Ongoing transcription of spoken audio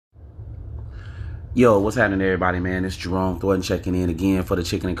Yo, what's happening, everybody, man? It's Jerome Thornton checking in again for the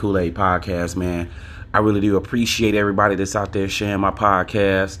Chicken and Kool-Aid podcast, man. I really do appreciate everybody that's out there sharing my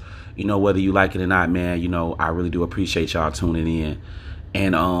podcast. Whether you like it or not, man, I really do appreciate y'all tuning in.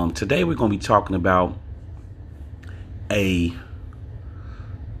 And today we're going to be talking about I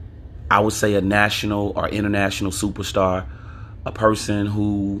would say a national or international superstar, a person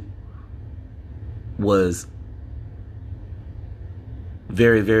who was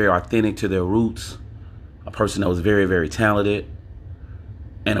very, very authentic to their roots, a person that was very, very talented,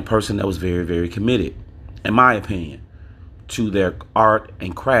 and a person that was very, very committed, in my opinion, to their art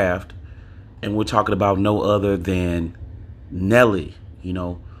and craft. And we're talking about no other than Nelly,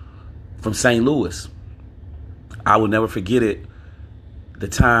 from St. Louis. I will never forget it, the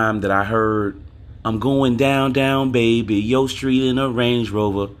time that I heard, "I'm going down, down, baby, yo street in a Range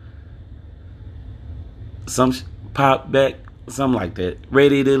Rover." Some pop back, something like that.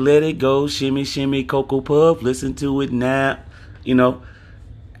 "Ready to let it go, shimmy, shimmy, Cocoa Puff, listen to it now."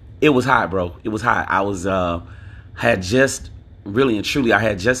 It was hot, bro. It was hot. I was, had just, really and truly, I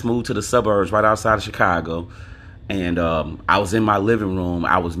had just moved to the suburbs right outside of Chicago. And I was in my living room.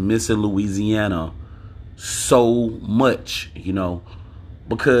 I was missing Louisiana so much,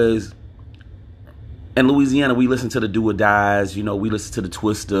 because in Louisiana, we listen to the Do or Dies, we listen to the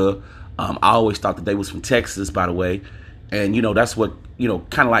Twister. I always thought that they was from Texas, by the way. And, that's what,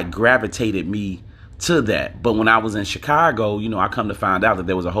 kind of like gravitated me to that. But when I was in Chicago, I come to find out that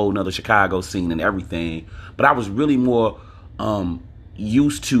there was a whole nother Chicago scene and everything. But I was really more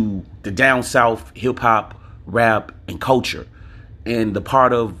used to the down south hip hop, rap, and culture. And the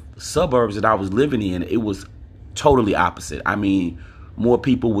part of suburbs that I was living in, it was totally opposite. I mean, more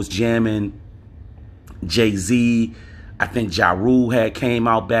people was jamming Jay-Z. I think Ja Rule had came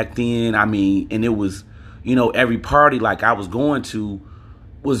out back then. I mean, and it was, every party like I was going to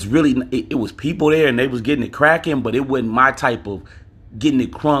was really, it was people there and they was getting it cracking, but it wasn't my type of getting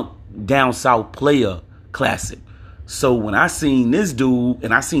it crunk down south player classic. So when I seen this dude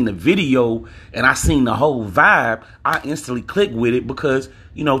and I seen the video and I seen the whole vibe, I instantly clicked with it because,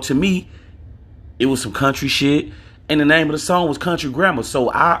 to me, it was some country shit and the name of the song was Country Grammar.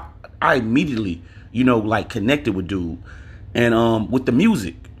 So I immediately, connected with dude and with the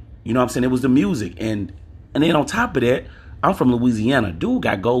music. What I'm saying? It was the music. And then on top of that, I'm from Louisiana. Dude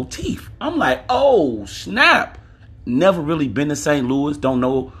got gold teeth. I'm like, oh, snap. Never really been to St. Louis. Don't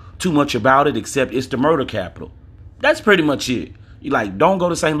know too much about it except it's the murder capital. That's pretty much it. Don't go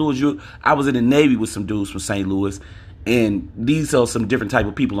to St. Louis. I was in the Navy with some dudes from St. Louis. And these are some different type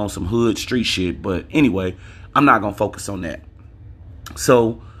of people on some hood street shit. But anyway, I'm not going to focus on that.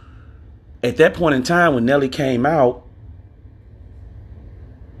 So at that point in time when Nelly came out,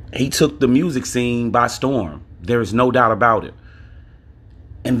 he took the music scene by storm. There is no doubt about it.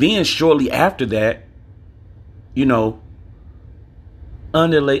 And then shortly after that,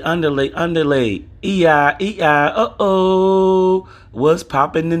 underlay, E-I, uh-oh, what's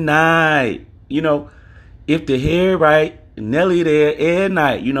poppin' tonight? If the hair right, Nelly there every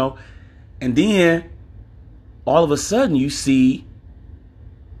night, And then, all of a sudden, you see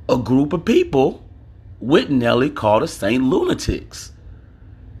a group of people with Nelly called the St. Lunatics.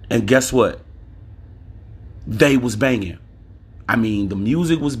 And guess what? They was banging. I mean, the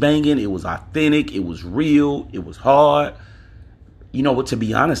music was banging. It was authentic. It was real. It was hard. To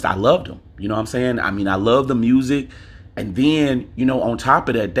be honest, I loved them. You know what I'm saying? I mean, I love the music. And then, on top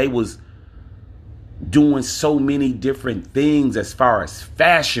of that, they was doing so many different things as far as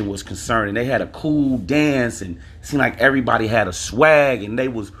fashion was concerned. And they had a cool dance and it seemed like everybody had a swag and they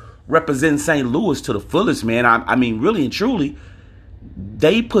was representing St. Louis to the fullest, man. I mean, really and truly,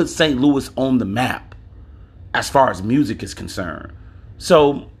 they put St. Louis on the map as far as music is concerned.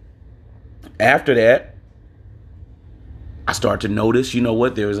 So after that, I started to notice,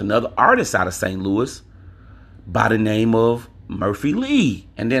 there was another artist out of St. Louis by the name of Murphy Lee.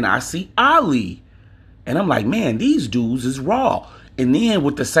 And then I see Ali. And I'm like, man, these dudes is raw. And then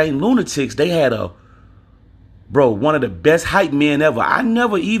with the St. Lunatics, they had one of the best hype men ever. I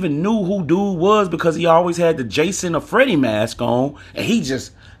never even knew who dude was because he always had the Jason or Freddy mask on. And he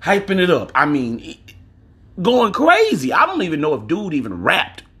just hyping it up. I mean, going crazy. I don't even know if dude even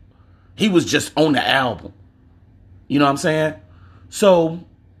rapped. He was just on the album. You know what I'm saying? So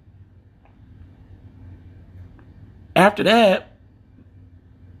after that,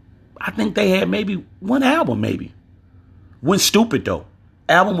 I think they had maybe one album, maybe. Went stupid, though.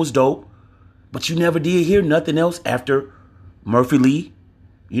 Album was dope, but you never did hear nothing else after Murphy Lee.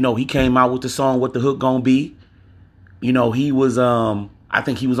 He came out with the song What the Hook Gonna Be. He was, I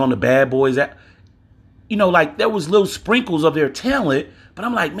think he was on the Bad Boys. There was little sprinkles of their talent, but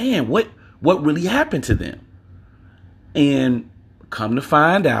I'm like, man, what what really happened to them. And come to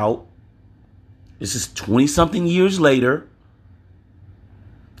find out, this is 20-something years later.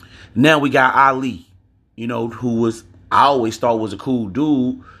 Now we got Ali, who I always thought was a cool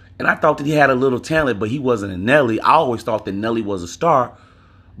dude. And I thought that he had a little talent, but he wasn't a Nelly. I always thought that Nelly was a star.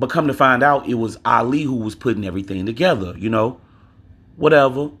 But come to find out, it was Ali who was putting everything together,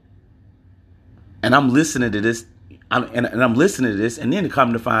 whatever. And I'm listening to this. I'm listening to this. And then to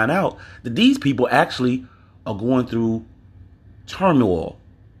come to find out that these people actually are going through turmoil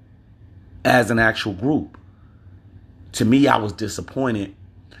as an actual group. To me, I was disappointed.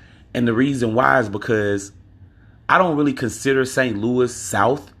 And the reason why is because I don't really consider St. Louis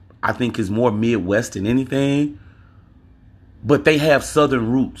South. I think it's more Midwest than anything. But they have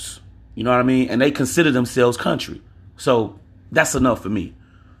Southern roots. You know what I mean? And they consider themselves country. So that's enough for me.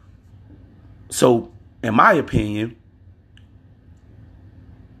 So in my opinion,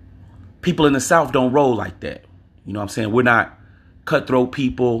 people in the South don't roll like that. You know what I'm saying? We're not cutthroat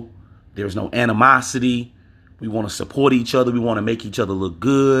people. There's no animosity. We want to support each other. We want to make each other look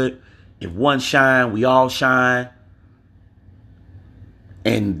good. If one shine, we all shine.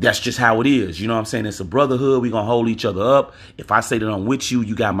 And that's just how it is. You know what I'm saying? It's a brotherhood. We're going to hold each other up. If I say that I'm with you,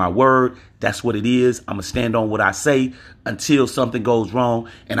 you got my word. That's what it is. I'm going to stand on what I say until something goes wrong.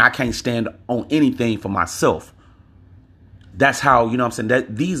 And I can't stand on anything for myself. That's how, you know what I'm saying?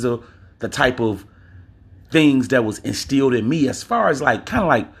 That these are the type of things that was instilled in me as far as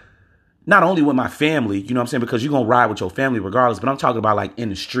kind of not only with my family, you know what I'm saying? Because you're going to ride with your family regardless. But I'm talking about in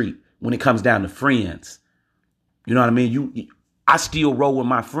the street when it comes down to friends. You know what I mean? I still roll with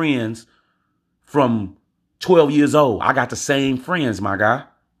my friends from 12 years old. I got the same friends, my guy.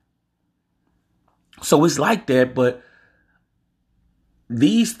 So it's like that, but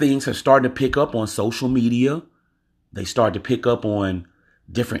these things have started to pick up on social media. They start to pick up on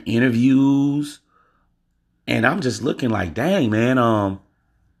different interviews. And I'm just looking like, dang, man, and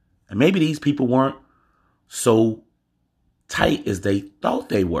maybe these people weren't so tight as they thought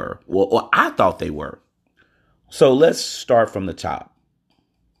they were, or I thought they were. So let's start from the top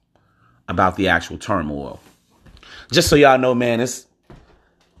about the actual turmoil. Just so y'all know, man, it's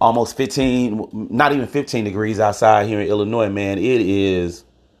almost 15, not even 15 degrees outside here in Illinois, man. It is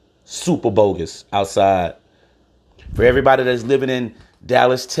super bogus outside. For everybody that's living in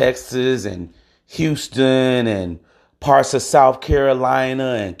Dallas, Texas, and Houston, and parts of South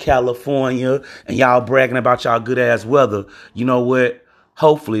Carolina and California, and y'all bragging about y'all good ass weather, you know what?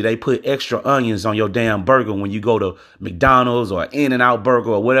 Hopefully they put extra onions on your damn burger when you go to McDonald's or In-N-Out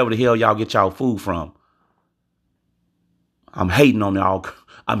Burger or whatever the hell y'all get y'all food from. I'm hating on y'all.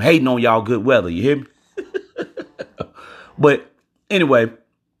 I'm hating on y'all good weather. You hear me? But anyway,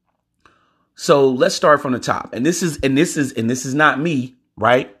 so let's start from the top. And this is not me,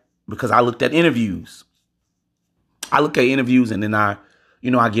 right? Because I looked at interviews. I look at interviews and then I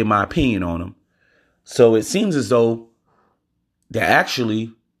give my opinion on them. So it seems as though that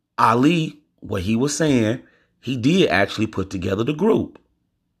actually Ali, what he was saying, he did actually put together the group.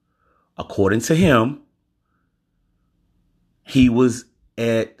 According to him, he was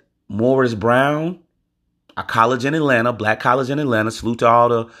at Morris Brown, a college in Atlanta, black college in Atlanta. Salute to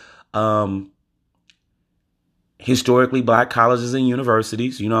all the historically black colleges and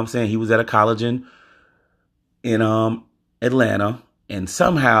universities. You know what I'm saying? He was at a college in Atlanta, and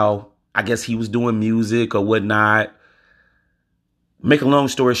somehow I guess he was doing music or whatnot. Make a long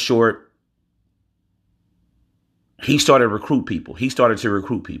story short, he started to recruit people.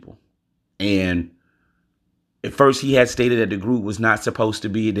 And at first he had stated that the group was not supposed to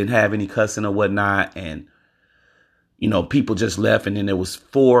be, it didn't have any cussing or whatnot. And, people just left. And then there was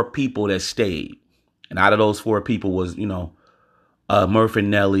 4 people that stayed. And out of those 4 people was, Murph and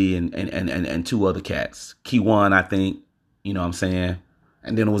Nelly and 2 other cats. Keyone, I think, you know what I'm saying?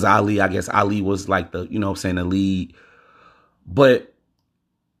 And then it was Ali. I guess Ali was like the, the lead. But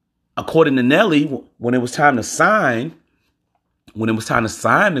according to Nelly, when it was time to sign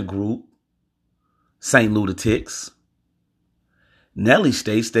the group, St. Lunatics, Nelly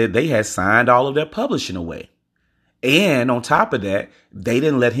states that they had signed all of their publishing away. And on top of that, they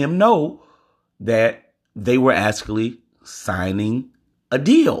didn't let him know that they were actually signing a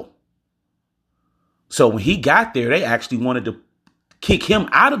deal. So when he got there, they actually wanted to kick him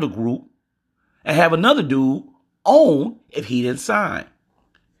out of the group and have another dude on if he didn't sign.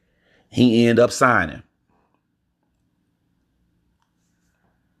 He ended up signing.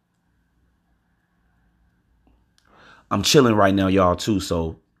 I'm chilling right now, y'all, too.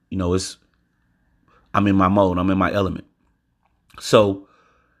 So, I'm in my mode. I'm in my element. So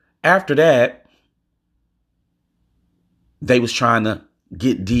after that, they was trying to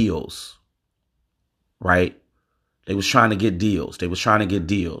get deals. right? They was trying to get deals.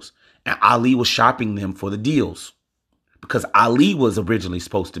 And Ali was shopping them for the deals because Ali was originally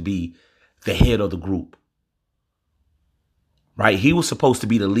supposed to be the head of the group, right? He was supposed to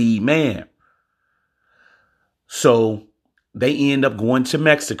be the lead man. So they end up going to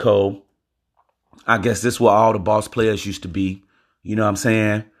Mexico. I guess this is where all the boss players used to be. You know what I'm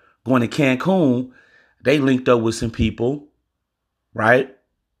saying? Going to Cancun, they linked up with some people, right?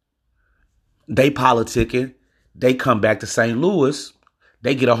 They politicking. They come back to St. Louis.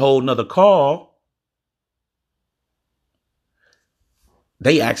 They get a whole nother call.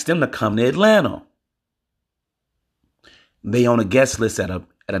 They asked them to come to Atlanta. They on a guest list at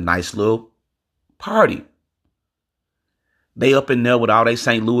a nice little party. They up in there with all their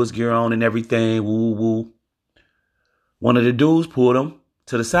St. Louis gear on and everything. Woo, woo. One of the dudes pulled them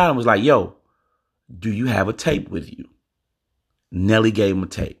to the side and was like, yo, do you have a tape with you? Nelly gave him a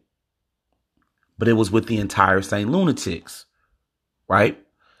tape. But it was with the entire St. Lunatics, right?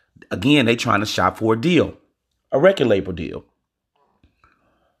 Again, they trying to shop for a deal, a record label deal.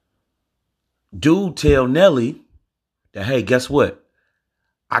 Dude tell Nelly that, hey, guess what?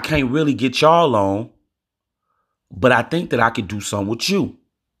 I can't really get y'all on, but I think that I could do something with you.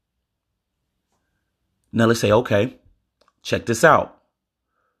 Nelly say, okay, check this out.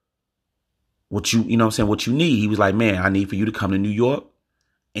 What you know what I'm saying, what you need. He was like, man, I need for you to come to New York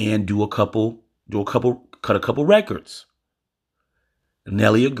and cut a couple records.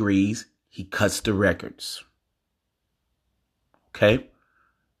 Nelly agrees. He cuts the records. Okay.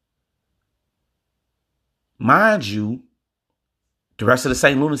 Mind you, the rest of the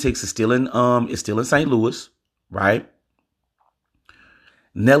St. Lunatics is still in St. Louis, right?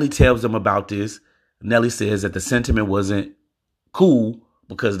 Nelly tells them about this. Nelly says that the sentiment wasn't cool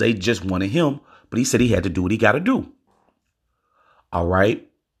because they just wanted him, but he said he had to do what he got to do. All right.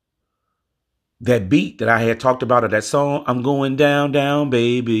 That beat that I had talked about of that song, I'm going down, down,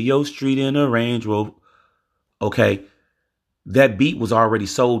 baby, your street in a Range Rover. Okay. That beat was already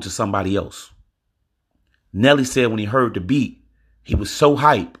sold to somebody else. Nelly said when he heard the beat, he was so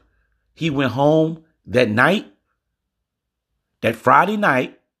hype. He went home that night, that Friday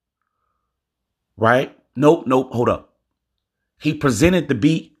night, right? Nope, hold up. He presented the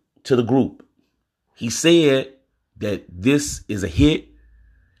beat to the group. He said that this is a hit.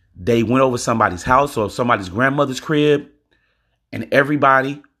 They went over somebody's house or somebody's grandmother's crib, and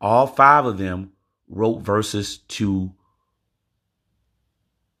everybody, all 5 of them, wrote verses to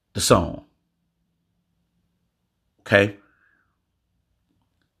the song. Okay.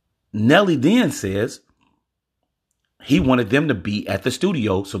 Nelly then says he wanted them to be at the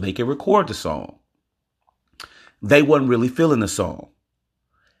studio so they could record the song. They wasn't really feeling the song.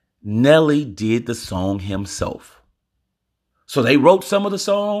 Nelly did the song himself. So they wrote some of the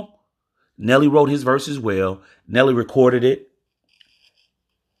song. Nelly wrote his verse as well. Nelly recorded it.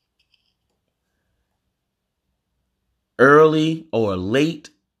 Early or late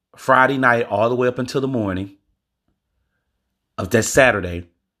Friday night all the way up until the morning of that Saturday.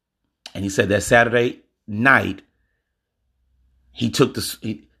 And he said that Saturday night, he took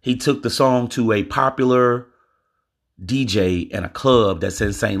the song to a popular DJ in a club that's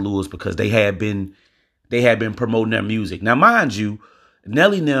in St. Louis because they had been promoting their music. Now, mind you,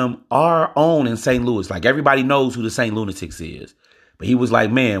 Nelly and them are on in St. Louis. Like, everybody knows who the St. Lunatics is. But he was like,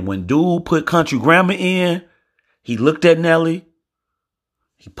 man, when dude put Country Grammar in, he looked at Nelly.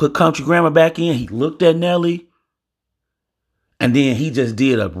 He put Country Grammar back in. He looked at Nelly. And then he just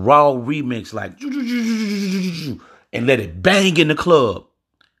did a raw remix, like, and let it bang in the club.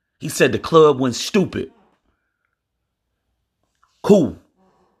 He said the club went stupid. Cool.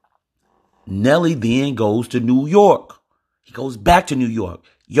 Nelly then goes to New York. He goes back to New York.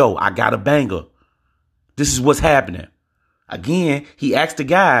 Yo, I got a banger. This is what's happening. Again, he asked the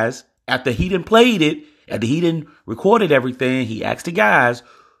guys, after he done played it, after he done recorded everything, he asked the guys,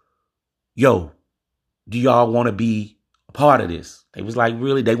 yo, do y'all want to be a part of this? They was like,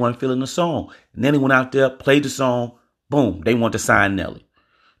 really? They weren't feeling the song. And then he went out there, played the song. Boom. They want to sign Nelly.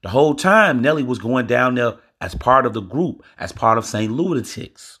 The whole time, Nelly was going down there as part of the group, as part of St.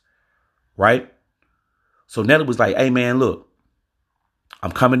 Lunatics. Right? So Nelly was like, hey, man, look,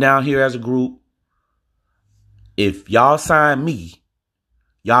 I'm coming down here as a group. If y'all sign me,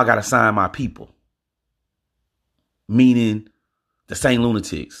 y'all got to sign my people. Meaning the St.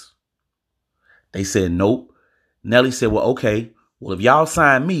 Lunatics. They said, nope. Nelly said, well, okay. Well, if y'all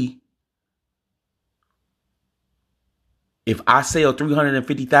sign me, if I sell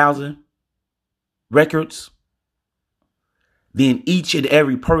 350,000 records, then each and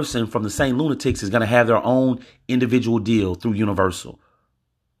every person from the St. Lunatics is going to have their own individual deal through Universal.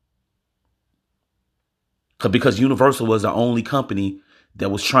 Because Universal was the only company that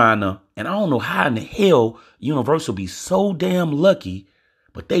was trying to, and I don't know how in the hell Universal be so damn lucky,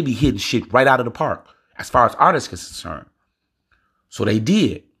 but they be hitting shit right out of the park as far as artists is concerned. So they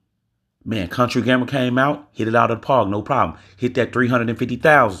did. Man, Country Grammar came out, hit it out of the park, no problem. Hit that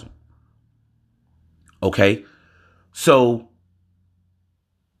 350,000. Okay. So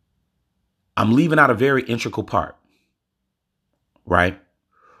I'm leaving out a very integral part, right?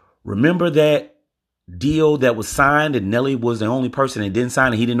 Remember that deal that was signed and Nelly was the only person that didn't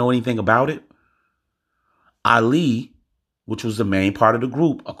sign and he didn't know anything about it? Ali, which was the main part of the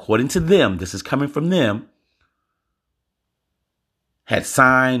group, according to them, this is coming from them, had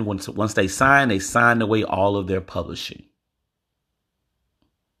signed, once they signed away all of their publishing.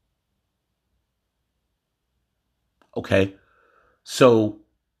 Okay. So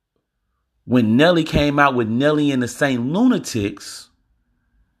when Nelly came out with Nelly and the Saint Lunatics,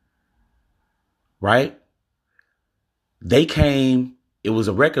 right? They came, it was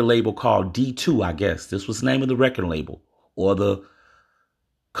a record label called D2, I guess. This was the name of the record label or the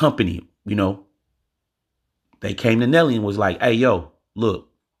company, you know. They came to Nelly and was like, hey, yo, look,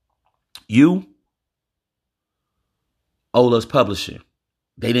 you owe us publishing.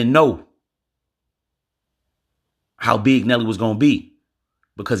 They didn't know how big Nelly was going to be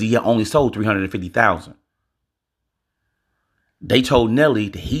because he only sold 350,000. They told Nelly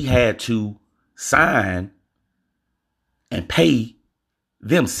that he had to sign and pay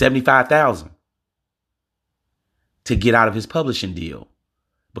them 75,000 to get out of his publishing deal.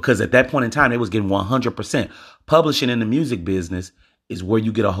 Because at that point in time, they was getting 100%. Publishing in the music business is where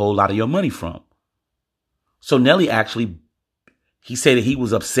you get a whole lot of your money from. So Nelly actually, he said that he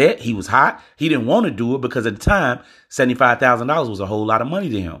was upset. He was hot. He didn't want to do it because at the time, $75,000 was a whole lot of money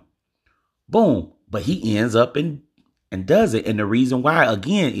to him. Boom. But he ends up and does it. And the reason why,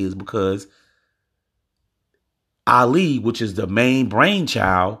 again, is because Ali, which is the main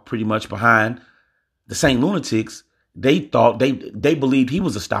brainchild pretty much behind the Saint Lunatics, they thought they believed he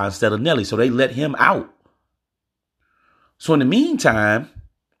was a star instead of Nelly. So they let him out. So in the meantime,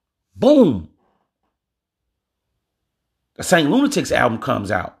 boom, the Saint Lunatics album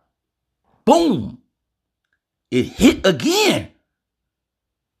comes out. Boom. It hit again.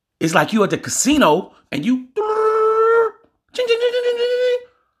 It's like you at the casino and you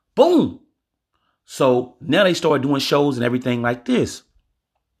boom. So now they started doing shows and everything like this.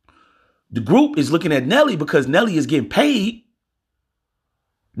 The group is looking at Nelly because Nelly is getting paid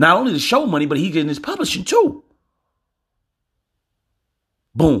not only the show money, but he's getting his publishing too.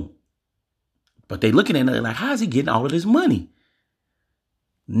 Boom. But they looking at Nelly like, how's he getting all of this money?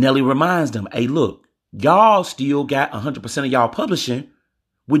 Nelly reminds them, hey, look, y'all still got 100% of y'all publishing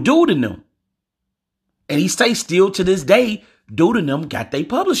with Dude and them. And he say still to this day, Dude and them got they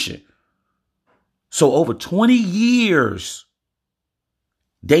publishing. So over 20 years,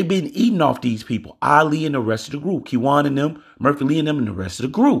 they've been eating off these people. Ali and the rest of the group. Kiwan and them, Murphy Lee and them, and the rest of the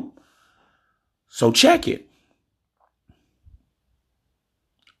group. So check it.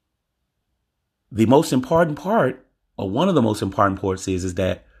 The most important part, or one of the most important parts is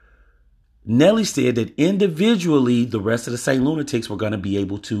that Nelly said that individually, the rest of the Saint Lunatics were going to be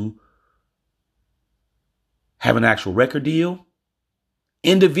able to have an actual record deal.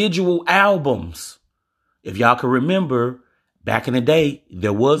 Individual albums. If y'all can remember, back in the day,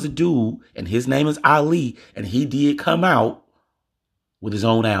 there was a dude, and his name is Ali, and he did come out with his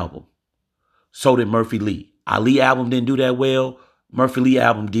own album. So did Murphy Lee. Ali album didn't do that well. Murphy Lee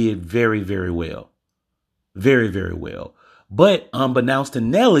album did very, very well. Very, very well. But unbeknownst to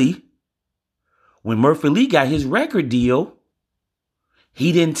Nelly, when Murphy Lee got his record deal,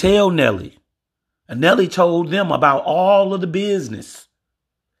 he didn't tell Nelly. And Nelly told them about all of the business.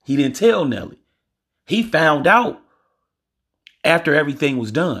 He didn't tell Nelly. He found out after everything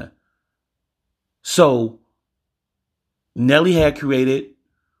was done. So Nelly had created,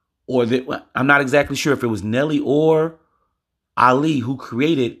 I'm not exactly sure if it was Nelly or Ali who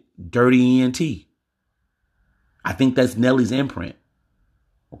created Dirty ENT. I think that's Nelly's imprint.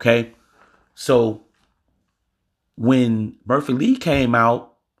 Okay. So when Murphy Lee came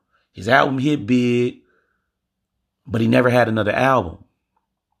out, his album hit big, but he never had another album.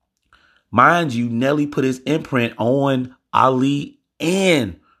 Mind you, Nelly put his imprint on Ali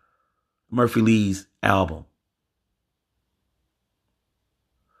and Murphy Lee's album.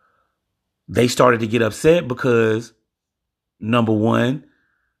 They started to get upset because, number one,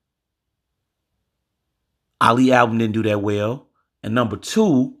 Ali album didn't do that well. And number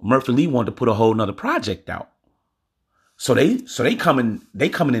two, Murphy Lee wanted to put a whole nother project out. So they coming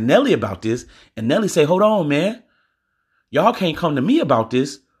to Nelly about this, and Nelly say, hold on, man. Y'all can't come to me about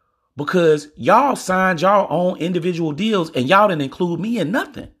this because y'all signed y'all own individual deals and y'all didn't include me in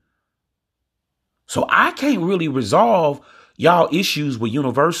nothing. So I can't really resolve y'all issues with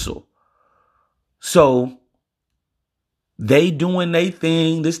Universal. So they doing their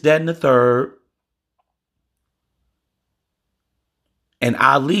thing, this, that, and the third. And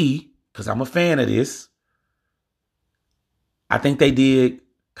Ali, because I'm a fan of this, I think they did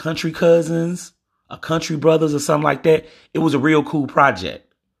Country Cousins, or Country Brothers or something like that. It was a real cool project.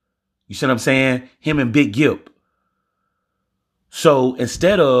 You see what I'm saying? Him and Big Gip. So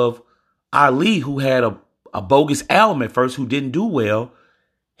instead of Ali, who had a bogus album at first, who didn't do well,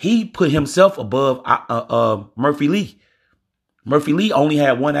 he put himself above Murphy Lee. Murphy Lee only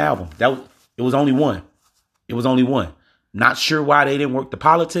had one album. It was only one. It was only one. Not sure why they didn't work the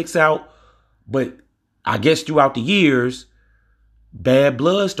politics out, but I guess throughout the years, bad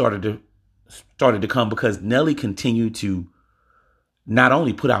blood started to come because Nelly continued to not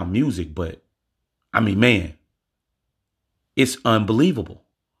only put out music, but I mean, man, it's unbelievable.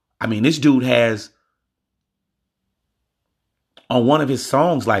 I mean, this dude has on one of his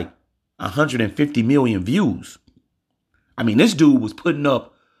songs like 150 million views. I mean, this dude was putting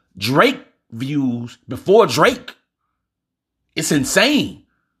up Drake views before Drake. It's insane.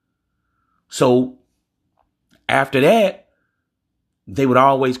 So after that, they would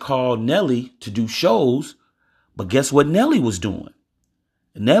always call Nelly to do shows. But guess what Nelly was doing?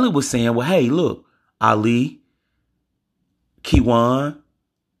 Nelly was saying, well, hey, look, Ali, Keywan,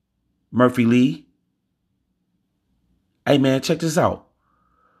 Murphy Lee. Hey, man, check this out.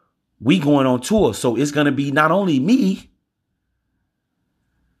 We going on tour. So it's going to be not only me,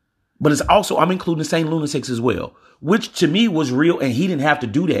 but it's also, I'm including the Saint Lunatics as well, which to me was real. And he didn't have to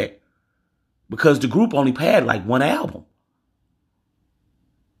do that because the group only had like one album.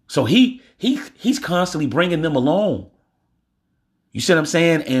 So he's constantly bringing them along. You see what I'm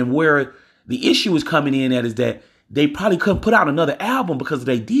saying? And where the issue is coming in at is that they probably couldn't put out another album because if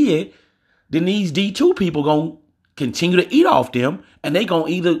they did, then these D2 people going to continue to eat off them and they going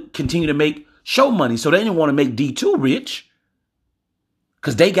to either continue to make show money. So they didn't want to make D2 rich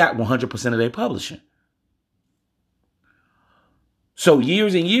because they got 100% of their publishing. So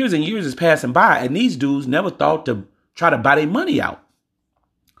years and years and years is passing by and these dudes never thought to try to buy their money out.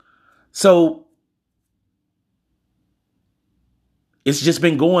 So it's just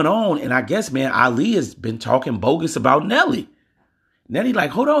been going on. And I guess, man, Ali has been talking bogus about Nelly. Nelly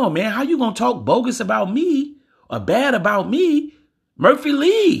like, hold on, man. How you going to talk bogus about me or bad about me? Murphy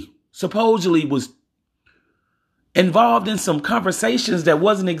Lee supposedly was involved in some conversations that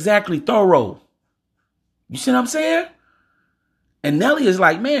wasn't exactly thorough. You see what I'm saying? And Nelly is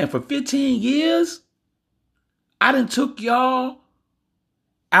like, man, for 15 years, I done took y'all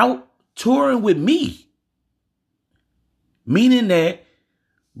out touring with me. Meaning that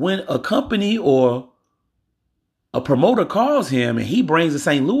when a company or a promoter calls him and he brings the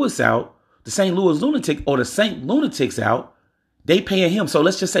St. Louis out, the St. Louis Lunatic or the St. Lunatics out, they paying him. So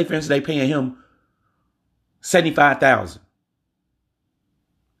let's just say, for instance, they paying him $75,000.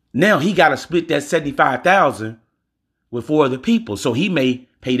 Now he got to split that $75,000 with 4 other people. So he may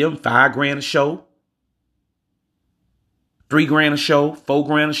pay them $5,000 a show, $3,000 a show,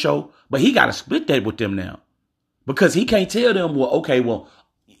 $4,000 a show, but he got to split that with them now because he can't tell them, well, okay, well,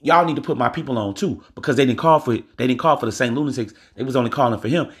 y'all need to put my people on too because they didn't call for it. They didn't call for the St. Lunatics. They was only calling for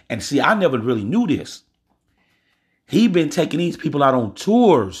him. And see, I never really knew this. He been taking these people out on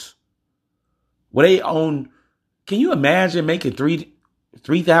tours where they own. Can you imagine making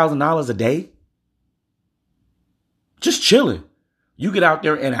 $3,000 a day? Just chilling. You get out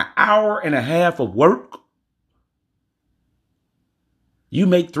there in an hour and a half of work. You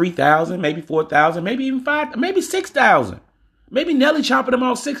make $3,000, maybe $4,000, maybe even $5,000, maybe $6,000. Maybe Nelly chopping them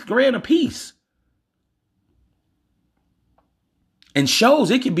all $6,000 a piece. And shows,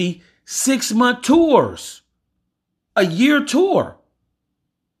 it could be 6-month tours, a year tour.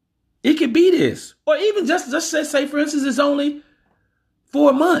 It could be this. Or even just say, for instance, it's only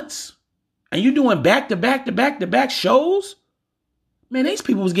 4 months. And you're doing back-to-back shows? Man, these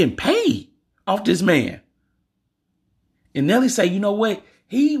people was getting paid off this man. And Nelly say, you know what?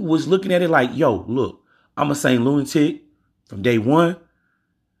 He was looking at it like, yo, look, I'm a St. Lunatic from day one.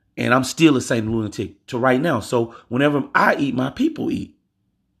 And I'm still a St. Lunatic to right now. So whenever I eat, my people eat.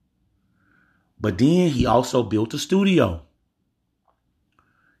 But then he also built a studio.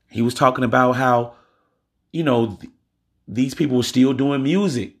 He was talking about how, you know, these people were still doing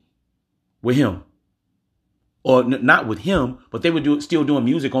music with him. Or not with him, but they were still doing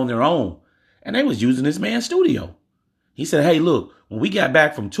music on their own. And they was using this man's studio. He said, hey, look, when we got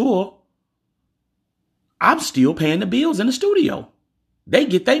back from tour, I'm still paying the bills in the studio. They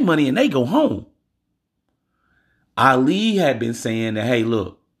get their money and they go home. Ali had been saying that, hey,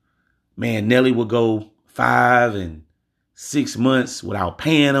 look, man, Nelly would go 5 and 6 months without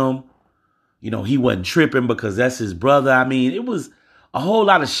paying him. You know, he wasn't tripping because that's his brother. I mean, it was a whole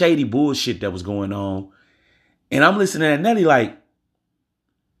lot of shady bullshit that was going on. And I'm listening to Nelly like,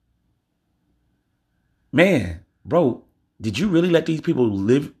 man, bro, did you really let these people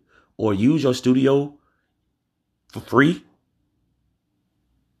live or use your studio for free?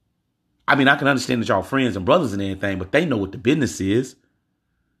 I mean, I can understand that y'all friends and brothers and everything, but they know what the business is.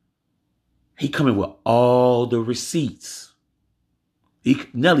 He coming with all the receipts.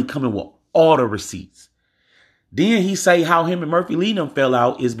 Nelly coming with all the receipts. Then he say how him and Murphy Lee them fell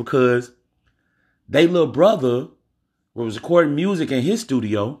out is because they little brother was recording music in his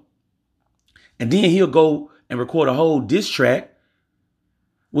studio. And then he'll go and record a whole diss track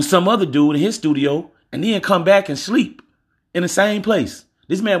with some other dude in his studio and then come back and sleep in the same place.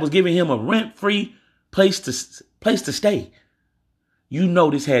 This man was giving him a rent-free place to stay. You know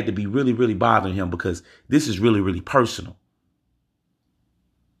this had to be really, really bothering him because this is really, really personal.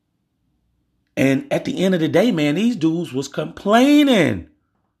 And at the end of the day, man, these dudes was complaining.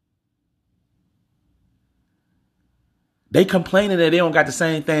 They complaining that they don't got the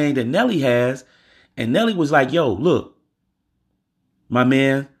same thing that Nelly has. And Nelly was like, yo, look, my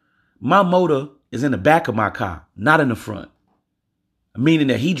man, my motor is in the back of my car, not in the front. Meaning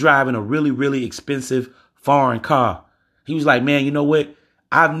that he driving a really, really expensive foreign car. He was like, man, you know what?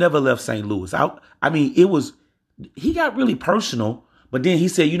 I've never left St. Louis. He got really personal. But then he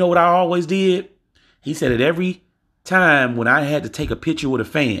said, you know what I always did? He said that every time when I had to take a picture with a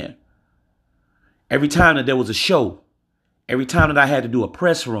fan, every time that there was a show, every time that I had to do a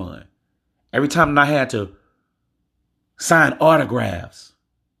press run, every time that I had to sign autographs,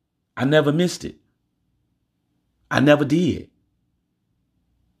 I never missed it. I never did.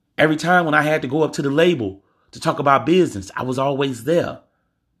 Every time when I had to go up to the label to talk about business, I was always there.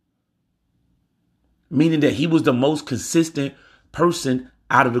 Meaning that he was the most consistent person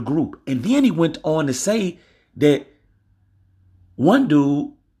out of the group. And then he went on to say that one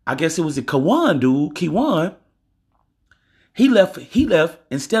dude, I guess it was the Kiwan dude, Kiwan, he left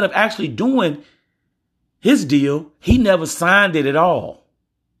instead of actually doing his deal, he never signed it at all.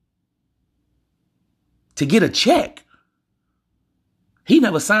 To get a check. He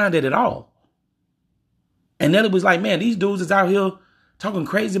never signed it at all. And then it was like, man, these dudes is out here talking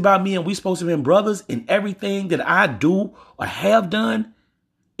crazy about me and we supposed to be brothers and everything that I do or have done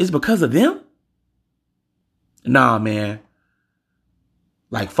is because of them? Nah, man.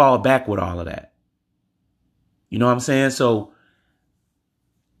 Like, fall back with all of that. You know what I'm saying? So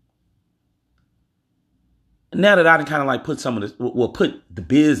now that I can kind of like put some of this, put the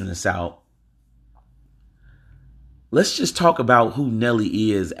business out, let's just talk about who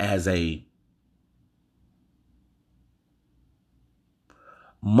Nelly is as a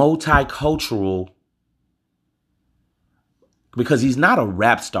multicultural, because he's not a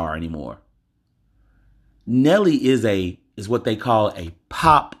rap star anymore. Nelly is what they call a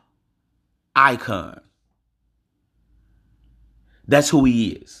pop icon. That's who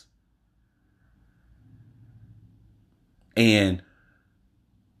he is. And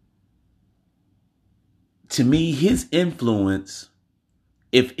to me, his influence,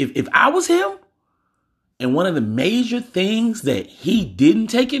 if I was him, and one of the major things that he didn't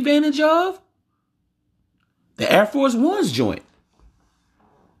take advantage of, the Air Force One's joint.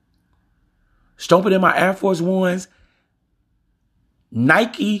 Stomping in my Air Force Ones,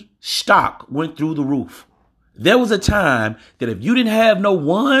 Nike stock went through the roof. There was a time that if you didn't have no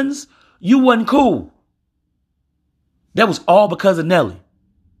ones, you wasn't cool. That was all because of Nelly.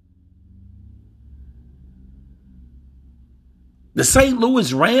 The St.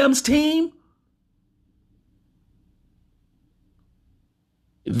 Louis Rams team,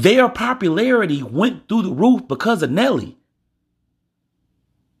 their popularity went through the roof because of Nelly.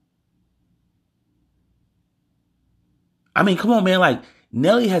 I mean, come on, man. Like,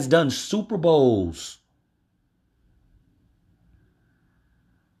 Nelly has done Super Bowls.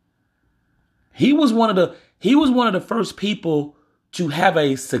 He was one of the first people to have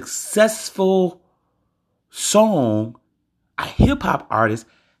a successful song, a hip hop artist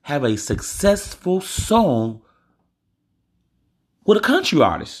have a successful song with a country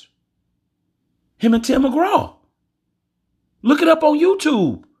artist. Him and Tim McGraw. Look it up on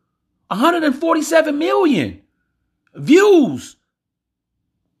YouTube. 147 million views.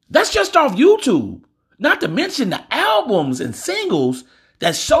 That's just off YouTube. Not to mention the albums and singles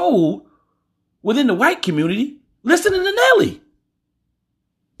that sold within the white community listening to Nelly.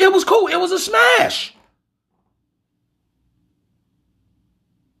 It was cool. It was a smash.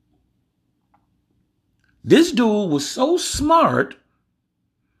 This dude was so smart,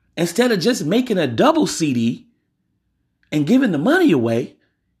 instead of just making a double CD and giving the money away,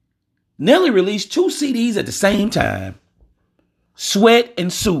 Nelly released 2 CDs at the same time. Sweat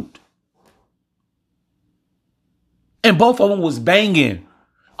and Suit. And both of them was banging.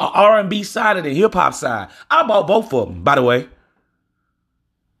 A R&B side and a hip hop side. I bought both of them, by the way.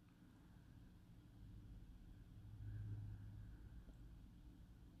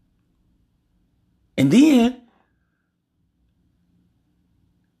 And then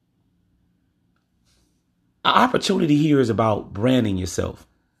an opportunity here is about branding yourself.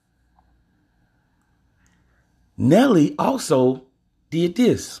 Nelly also did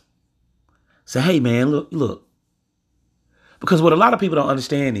this. Say, hey man, look. Because what a lot of people don't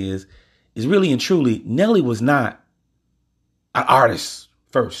understand is really and truly, Nelly was not an artist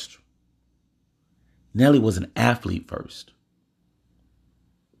first. Nelly was an athlete first.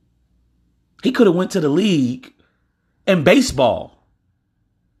 He could have went to the league in baseball.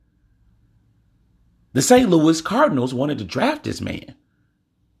 The St. Louis Cardinals wanted to draft this man.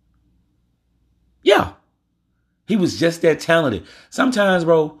 Yeah. He was just that talented. Sometimes,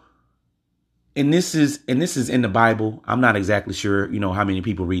 bro, and this is in the Bible. I'm not exactly sure, how many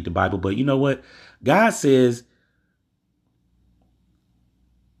people read the Bible, but you know what? God says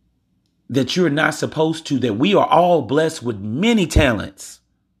that you're not supposed to, that we are all blessed with many talents.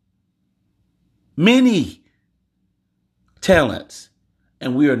 Many talents.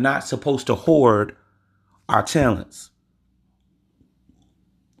 And we are not supposed to hoard our talents.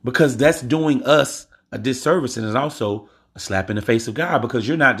 Because that's doing us a disservice, and is also a slap in the face of God, because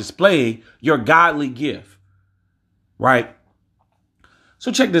you're not displaying your godly gift. Right?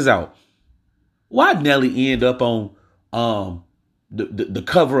 So check this out. Why did Nelly end up on the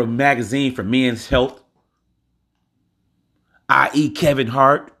cover of a magazine for Men's Health? I.e. Kevin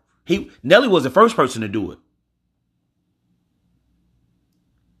Hart. Nelly was the first person to do it.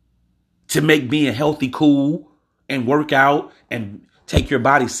 To make being healthy cool and work out and take your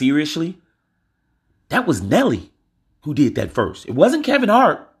body seriously. That was Nelly who did that first. It wasn't Kevin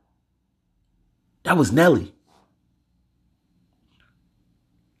Hart. That was Nelly.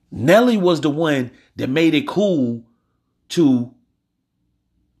 Nelly was the one that made it cool to,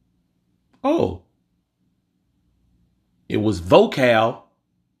 it was Vocal.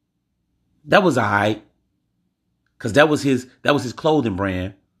 That was all right. Because that was his clothing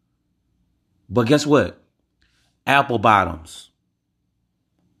brand. But guess what? Apple bottoms.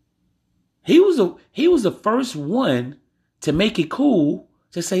 He was the first one to make it cool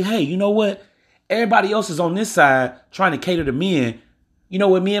to say, hey, you know what? Everybody else is on this side trying to cater to men. You know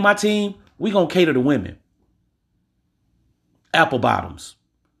what? Me and my team, we gonna cater to women. Apple bottoms.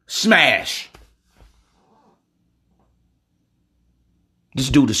 Smash. This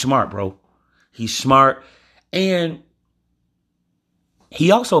dude is smart, bro. He's smart. And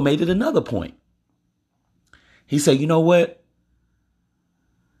he also made it another point. He said, you know what?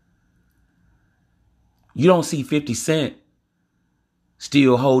 You don't see 50 Cent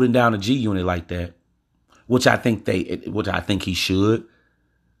still holding down a G Unit like that, which I think he should,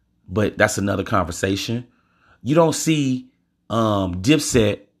 but that's another conversation. You don't see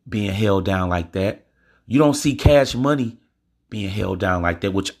Dipset being held down like that. You don't see Cash Money being held down like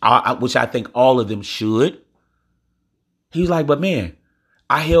that, which I think all of them should. He's like, but man,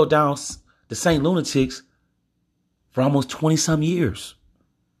 I held down the Saint Lunatics for almost 20 some years.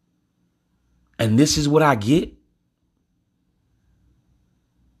 And this is what I get.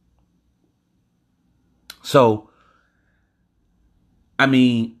 So, I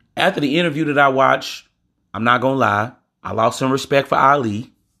mean, after the interview that I watched, I'm not going to lie, I lost some respect for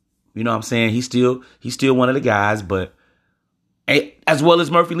Ali. You know what I'm saying? He's still one of the guys, but as well as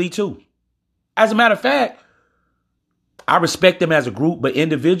Murphy Lee too. As a matter of fact, I respect them as a group, but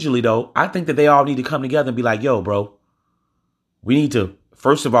individually though, I think that they all need to come together and be like, yo, bro, we need to,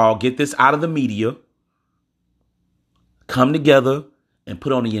 first of all, get this out of the media, come together and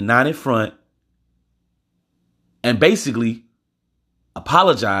put on a united front and basically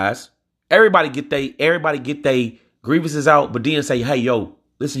apologize. Everybody get they grievances out, but then say, hey, yo,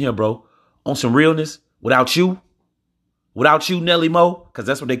 listen here, bro, on some realness, without you, Nelly Mo, because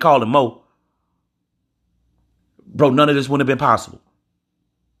that's what they call him, Mo, bro, none of this wouldn't have been possible.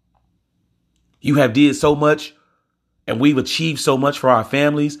 You have did so much, and we've achieved so much for our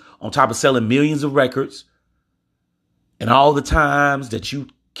families, on top of selling millions of records, and all the times that you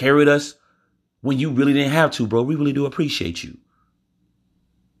carried us when you really didn't have to, bro. We really do appreciate you.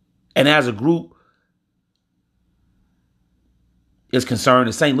 And as a group is concerned,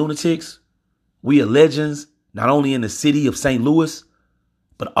 the St. Lunatics, we are legends, not only in the city of St. Louis,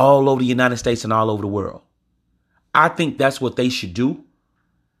 but all over the United States and all over the world. I think that's what they should do.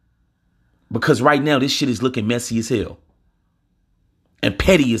 Because right now, this shit is looking messy as hell. And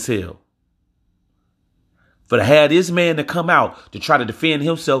petty as hell. For to have this man to come out to try to defend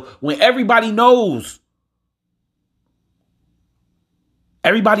himself when everybody knows.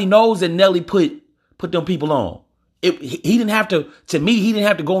 Everybody knows that Nelly put them people on. He didn't have to me, he didn't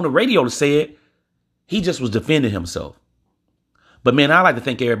have to go on the radio to say it. He just was defending himself. But man, I'd like to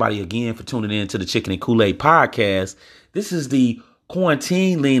thank everybody again for tuning in to the Chicken and Kool-Aid podcast. This is the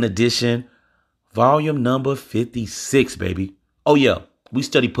Quarantine Lean edition, volume number 56, baby. Oh yeah, we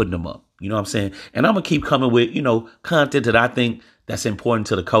study putting them up. You know what I'm saying? And I'm going to keep coming with, content that I think that's important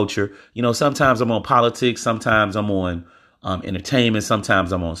to the culture. Sometimes I'm on politics. Sometimes I'm on entertainment.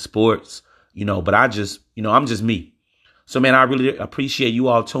 Sometimes I'm on sports, but I'm just me. So, man, I really appreciate you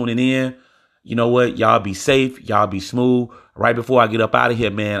all tuning in. You know what? Y'all be safe. Y'all be smooth. Right before I get up out of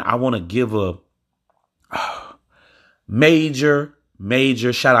here, man, I want to give a major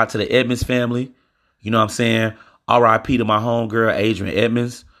shout out to the Edmonds family. You know what I'm saying? R.I.P. to my homegirl, Adrian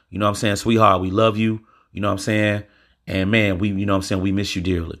Edmonds. You know what I'm saying? Sweetheart, we love you. You know what I'm saying? And man, we miss you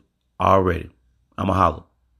dearly already. I'm a holler.